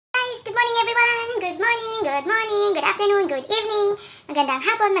morning everyone! Good morning, good afternoon, good evening, magandang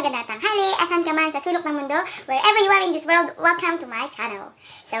hapon, magandang tanghali, asan ka man sa sulok ng mundo, wherever you are in this world, welcome to my channel.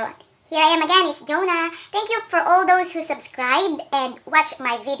 So, here I am again, it's Jonah. Thank you for all those who subscribed and watched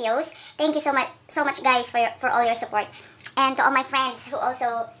my videos. Thank you so much guys for all your support. And to all my friends who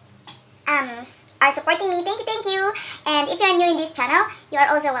also are supporting me, thank you. And if you are new in this channel, you are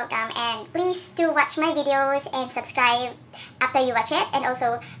also welcome. And please do watch my videos and subscribe after you watch it, and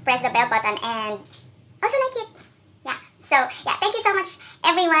also press the bell button and also like it. Yeah, so yeah, thank you so much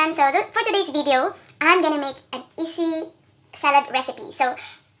everyone. So for today's video, I'm gonna make an easy salad recipe. So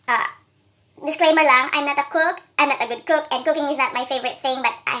disclaimer lang, I'm not a cook, I'm not a good cook, and cooking is not my favorite thing,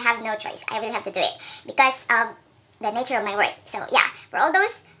 but I have no choice. I really have to do it because of the nature of my work. So yeah, for all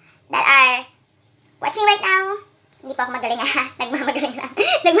those that are watching right now, hindi pa ako magaling nagmamagaling lang,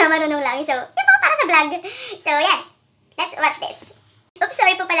 nagmamarunong lang. So, yun po, para sa vlog. So, yan. Let's watch this. Oops,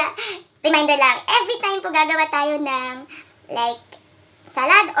 sorry po pala. Reminder lang, every time po gagawa tayo ng like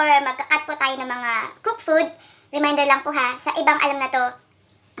salad or magkakat po tayo ng mga cooked food, reminder lang po ha, sa ibang alam na to,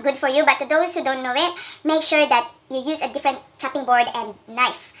 good for you, but to those who don't know it, make sure that you use a different chopping board and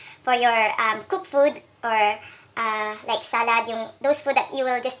knife for your cooked food or like salad, those food that you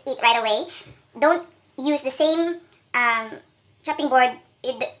will just eat right away. Don't use the same chopping board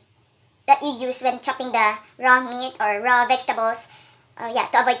that you use when chopping the raw meat or raw vegetables. Yeah,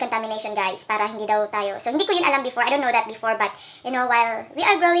 to avoid contamination guys, para hindi daw tayo. So hindi ko yun alam before, I don't know that before, but you know, while we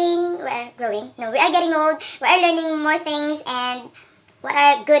are getting old, we are learning more things and what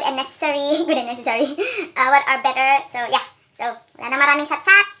are good and necessary, what are better. So yeah, so wala na maraming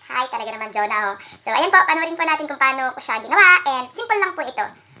satsat. Hi, talaga naman Jonah. So ayan po, panoorin po natin kung paano ko siya ginawa, and simple lang po ito.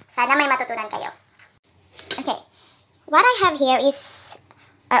 Sana may matutunan kayo. Okay, what I have here is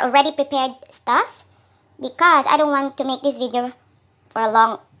already prepared stuffs because I don't want to make this video for a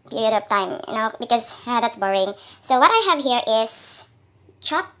long period of time, you know, because that's boring. So what I have here is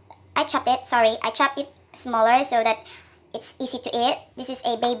I chop it smaller so that it's easy to eat. This is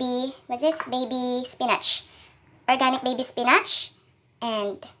a baby, what's this? Baby spinach. Organic baby spinach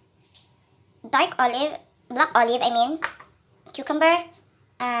and black olive, I mean, cucumber,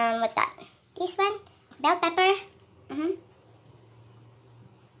 what's that? This one? Bell pepper,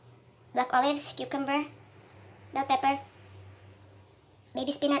 black olives, cucumber, bell pepper,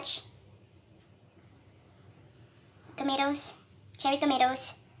 baby spinach, tomatoes, cherry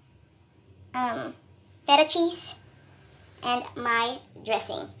tomatoes, feta cheese, and my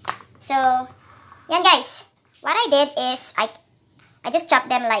dressing. So, yan guys. What I did is I just chopped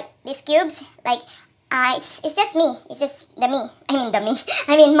them like these cubes, like it's just me. It's just the me. I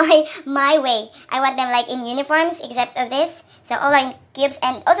mean my way. I want them like in uniforms except of this. So all are in cubes,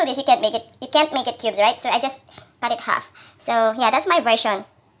 and also this you can't make it cubes, right? So I just cut it half. So yeah, that's my version.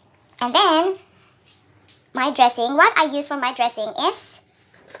 And then my dressing, what I use for my dressing is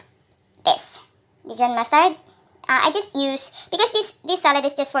this Dijon mustard. I just use, because this salad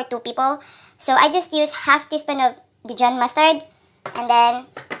is just for 2 people, so I just use half teaspoon of Dijon mustard, and then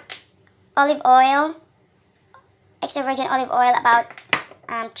olive oil, extra virgin olive oil, about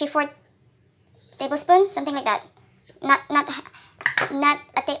 3/4 tablespoon, something like that. Not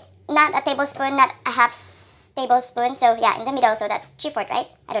a tablespoon, not a half tablespoon. So yeah, in the middle. So that's 3/4, right?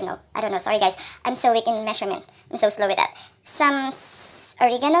 I don't know. Sorry guys, I'm so weak in measurement. I'm so slow with that. Some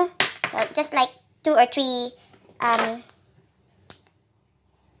oregano. So just like 2 or 3.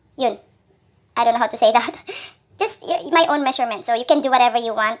 Yun. I don't know how to say that. Just my own measurement. So you can do whatever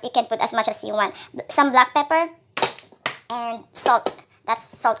you want. You can put as much as you want. Some black pepper and salt. That's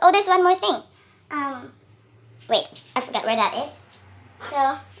salt. Oh, there's one more thing. Wait, I forgot where that is. So,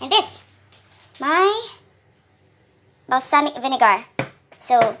 and this, my balsamic vinegar.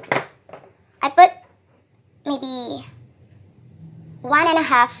 So I put maybe one and a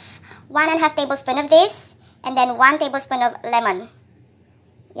half tablespoon of this, and then 1 tablespoon of lemon.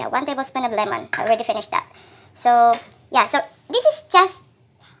 Yeah, 1 tablespoon of lemon. I already finished that. So yeah, so this is just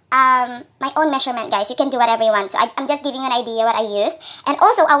my own measurement, guys. You can do whatever you want. So I'm just giving you an idea what I used. And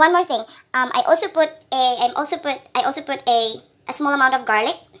also one more thing. I also put a small amount of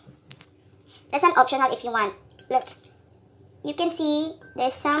garlic. That's an optional if you want. Look, you can see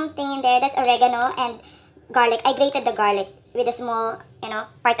there's something in there. That's oregano and garlic. I grated the garlic with a small,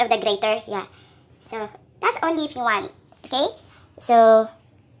 part of the grater. Yeah. So that's only if you want. Okay. So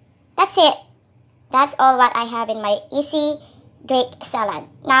that's it. That's all what I have in my easy Greek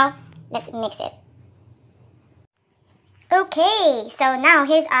salad. Now, let's mix it. Okay, so now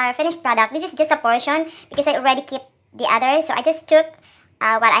here's our finished product. This is just a portion because I already keep the other. So I just took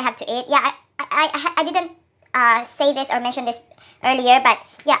what I have to eat. Yeah, I didn't say this or mention this earlier, but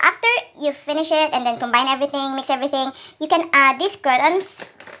yeah, after you finish it and then combine everything, mix everything, you can add these croutons.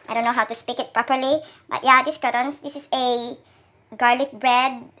 I don't know how to speak it properly, but yeah, these croutons. This is a garlic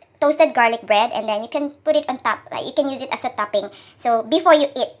bread, toasted garlic bread, and then you can put it on top. Like you can use it as a topping. So before you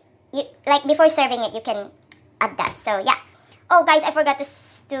eat, before serving it, you can add that. So yeah. Oh guys, I forgot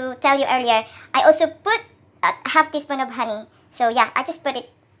to tell you earlier. I also put a half teaspoon of honey. So yeah, I just put it.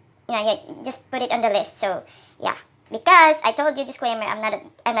 You just put it on the list. So yeah, because I told you, disclaimer,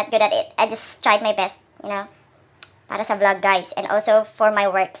 I'm not good at it. I just tried my best. Para sa vlog guys, and also for my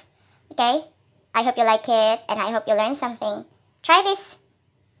work. Okay? I hope you like it, and I hope you learned something. Try this.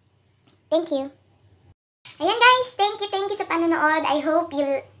 Thank you. Ayan guys, thank you sa panonood. I hope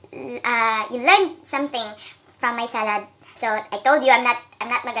you learned something from my salad. So I told you I'm not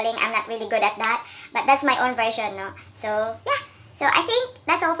magaling, I'm not really good at that, but that's my own version, no? So yeah. So I think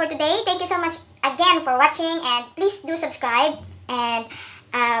that's all for today. Thank you so much again for watching, and please do subscribe and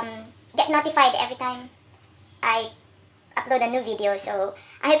get notified every time I upload a new video. So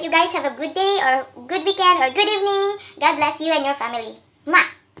I hope you guys have a good day or good weekend or good evening. God bless you and your family.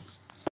 Mwah!